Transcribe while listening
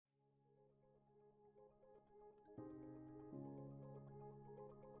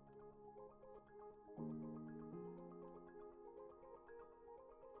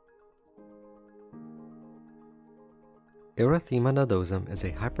Erythema nodosum is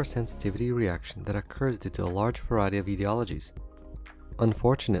a hypersensitivity reaction that occurs due to a large variety of etiologies.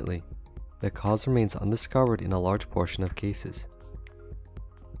 Unfortunately, the cause remains undiscovered in a large portion of cases.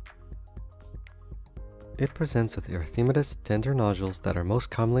 It presents with erythematous, tender nodules that are most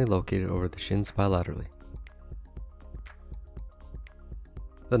commonly located over the shins bilaterally.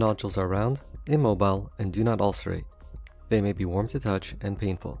 The nodules are round, immobile, and do not ulcerate. They may be warm to touch and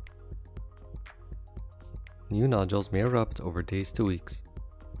painful. New nodules may erupt over days to weeks.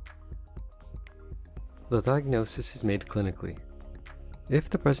 The diagnosis is made clinically. If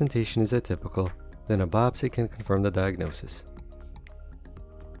the presentation is atypical, then a biopsy can confirm the diagnosis.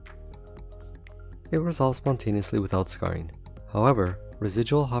 It resolves spontaneously without scarring. However,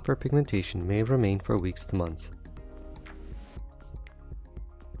 residual hyperpigmentation may remain for weeks to months.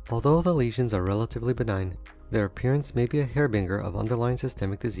 Although the lesions are relatively benign, their appearance may be a harbinger of underlying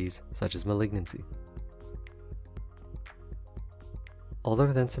systemic disease such as malignancy.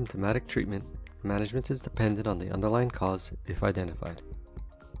 Other than symptomatic treatment, management is dependent on the underlying cause if identified.